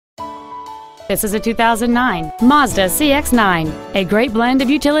This is a 2009 Mazda CX-9, a great blend of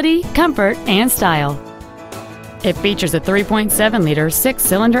utility, comfort, and style. It features a 3.7-liter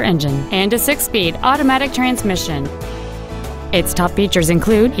six-cylinder engine and a 6-speed automatic transmission. Its top features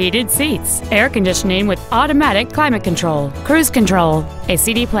include heated seats, air conditioning with automatic climate control, cruise control, a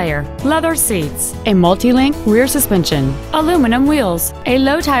CD player, leather seats, a multi-link rear suspension, aluminum wheels, a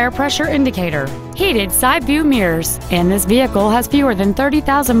low tire pressure indicator, heated side view mirrors, and this vehicle has fewer than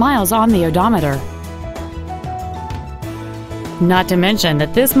 30,000 miles on the odometer. Not to mention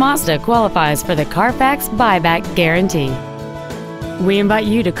that this Mazda qualifies for the Carfax buyback guarantee. We invite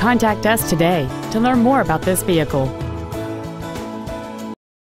you to contact us today to learn more about this vehicle.